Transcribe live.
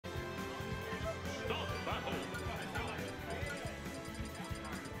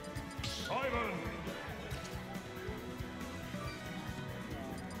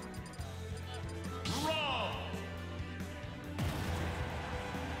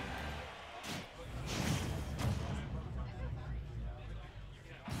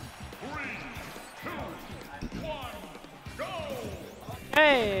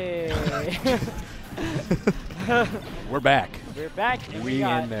Hey! We're back. We're back. And We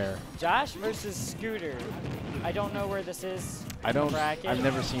got in there. Jaaahsh versus Scooter. I don't know where this is. I don't. Bracket. I've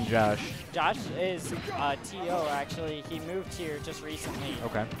never seen Jaaahsh. Jaaahsh is TO actually. He moved here just recently.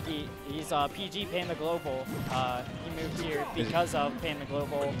 Okay. He's PG Panda Global. He moved here because of Panda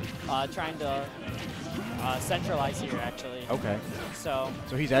Global trying to centralize here actually. Okay. So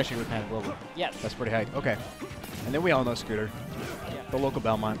he's actually with Panda Global. yes. That's pretty hype. Okay. And then we all know Scooter, Yeah. the local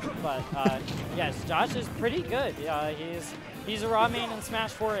Belmont. But yes, Jaaahsh is pretty good. He's a raw main in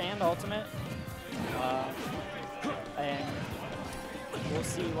Smash 4 and Ultimate. And we'll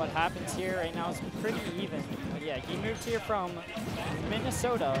see what happens here. Right now it's pretty even. But yeah, he moved here from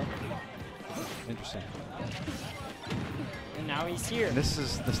Minnesota. Interesting. And now he's here. And this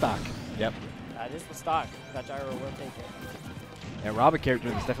is the stock. Yep. That is the stock. That Gyro will take it. Yeah, Rob, a character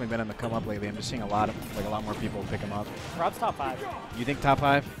that's definitely been on the come up lately. I'm just seeing a lot more people pick him up. Rob's top 5. You think top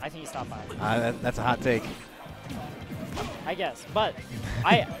 5? I think he's top 5. That's a hot take. I guess, but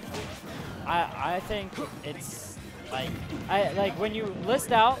I think it's like when you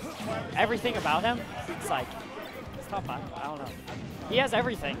list out everything about him, it's like it's top 5. I don't know. He has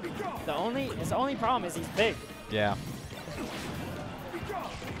everything. His only problem is he's big. Yeah.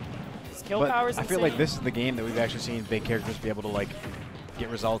 His kill But power's I insane. feel like this is the game that we've actually seen big characters be able to like get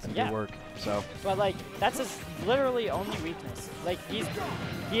results and Yeah. do work. So. But like that's his literally only weakness. Like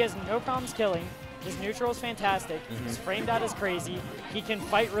he has no problems killing. His neutral is fantastic. He's framed out as crazy. He can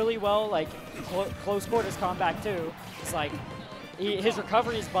fight really well, like close quarters combat too. It's like his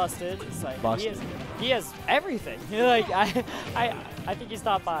recovery is busted. It's like Busted. he has everything. Like I think he's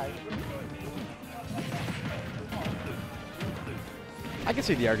top 5. I can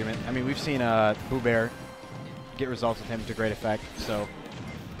see the argument. I mean, we've seen Boo Bear get results with him to great effect. So.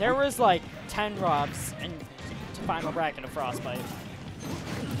 There was like 10 Robs in final bracket of Frostbite.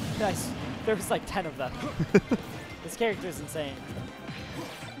 Nice. There was like 10 of them. This character is insane.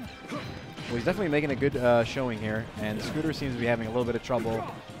 Well, he's definitely making a good showing here, and Scooter seems to be having a little bit of trouble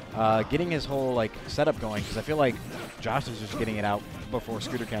getting his whole like setup going, because I feel like Jaaahsh is just getting it out before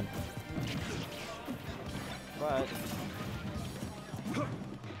Scooter can. But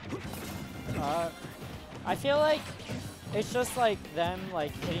I feel like it's just like them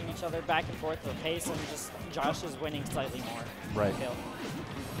like hitting each other back and forth at the pace, and just Jaaahsh is winning slightly more. Right. I feel.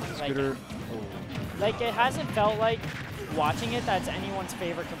 Scooter. Like it hasn't felt like watching it that's anyone's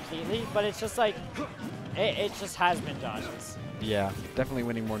favorite completely, but it's just like it just has been Jaaahsh's. Yeah, definitely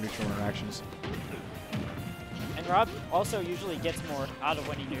winning more neutral interactions. And Rob also usually gets more out of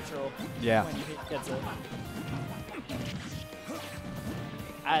winning neutral. Yeah. When he gets it.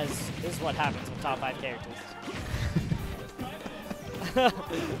 As is what happens with top 5 characters.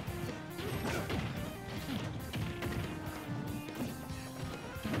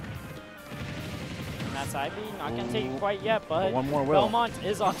 And that side B, not going to take it quite yet, but one more will. Belmont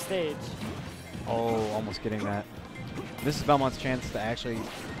is off stage. Oh, almost getting that. This is Belmont's chance to actually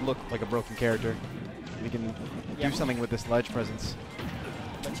look like a broken character. He can do something with this ledge presence.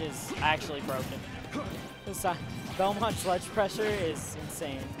 Which is actually broken. Belmont's ledge pressure is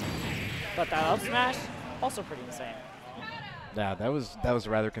insane. But that up smash, also pretty insane. Yeah, that was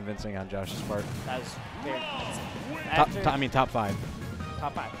rather convincing on Josh's part. That was very convincing. I mean, top 5.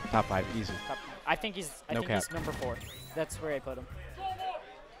 Top 5. Top 5, easy. I think he's he's number 4. That's where I put him.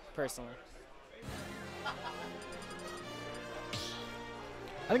 Personally.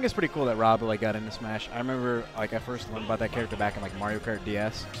 I think it's pretty cool that Rob like got into Smash. I remember like I first learned about that character back in like Mario Kart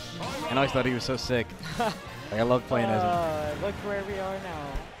DS, and I always thought he was so sick. Like I loved playing as him. Look where we are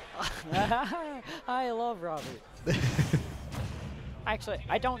now. I love Robert. Actually,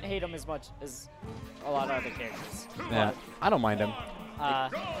 I don't hate him as much as a lot of other characters. Yeah, I don't mind him.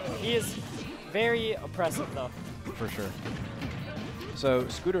 He is very oppressive though. For sure. So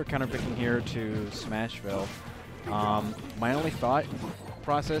Scooter counterpicking here to Smashville. My only thought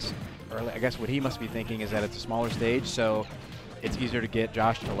process, or I guess what he must be thinking, is that it's a smaller stage, so it's easier to get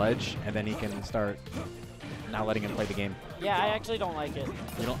Jaaahsh to ledge, and then he can start not letting him play the game. Yeah, I actually don't like it.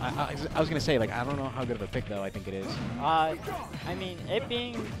 You know, I was gonna say, like, I don't know how good of a pick though. I think it is. I mean, it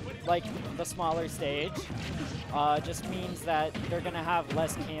being like the smaller stage just means that they're gonna have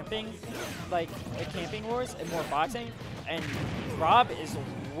less camping, like the camping wars, and more boxing. And Rob is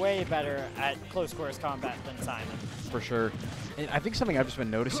way better at close quarters combat than Simon. For sure. And I think something I've just been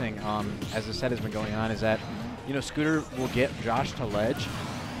noticing as the set has been going on is that, you know, Scooter will get Jaaahsh to ledge,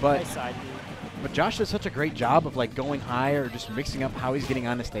 but Nice side B. But Jaaahsh does such a great job of like going high or just mixing up how he's getting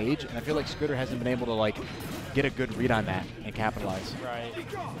on the stage, and I feel like Scooter hasn't been able to like get a good read on that and capitalize. Right.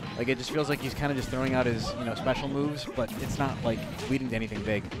 Like it just feels like he's kind of just throwing out his special moves, but it's not like leading to anything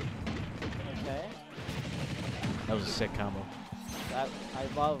big. Okay. That was a sick combo. That I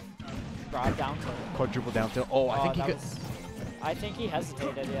love. Broad down tilt. Quadruple down tilt. Oh, I think he could. I think he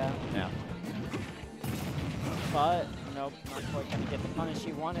hesitated. Yeah. Yeah. But nope, not quite gonna get the punish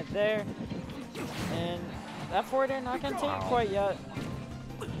he wanted there. And that forward air not gonna take it quite yet.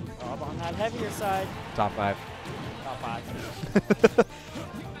 Rob on that heavier side. Top 5. Top 5.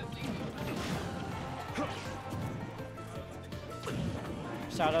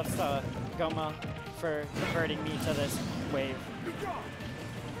 Shout outs to Goma for converting me to this wave.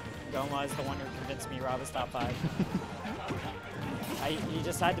 Goma is the one who convinced me Rob is top 5. He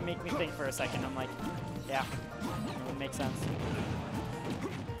just had to make me think for a second. I'm like, yeah, it would make sense.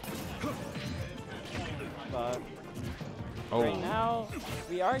 But right now,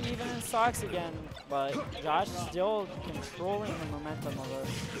 we are even in stocks again, but Jaaahsh is still controlling the momentum of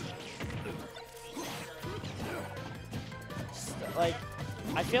this. Like,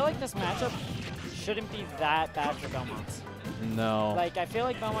 I feel like this matchup shouldn't be that bad for Belmont. No. Like, I feel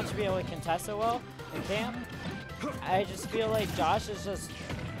like Belmont should be able to contest it well in camp. I just feel like Jaaahsh is just,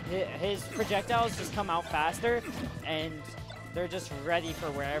 his projectiles just come out faster, and they're just ready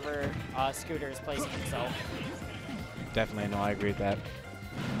for wherever Scooter is placing himself. Definitely, no, I agree with that.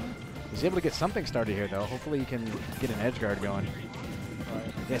 He's able to get something started here, though. Hopefully he can get an edge guard going.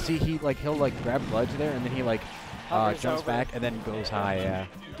 Right. Yeah, see, he'll like grab ledge there, and then he like jumps back and then goes high, yeah.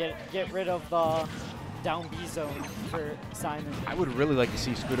 Get rid of the down B zone for Simon. I would really like to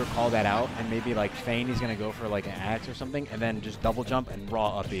see Scooter call that out and maybe like feign he's going to go for like an axe or something and then just double jump and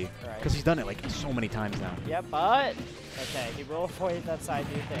raw up B. Because he's done it like so many times now. Yeah, but okay, he will avoid that side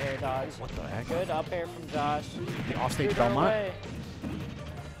B with the air dodge. What the heck? Good up air from Jaaahsh. The offstage Belmont?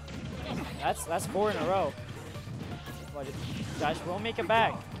 That's 4 in a row. But Jaaahsh will make it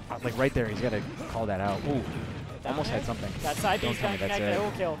back. Like right there, he's got to call that out. Ooh, almost had something. That side B's going to connect the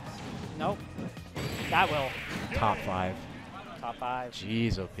hill kill. Nope. That will. Top 5. Top 5.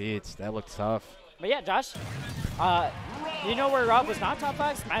 Jeez, oh Pete, that looked tough. But yeah, Jaaahsh, you know where Rob was not top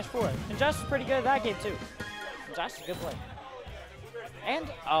 5? Smash 4. And Jaaahsh was pretty good at that game too. Jaaahsh is a good player. And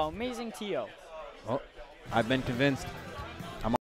amazing TO. Oh, I've been convinced.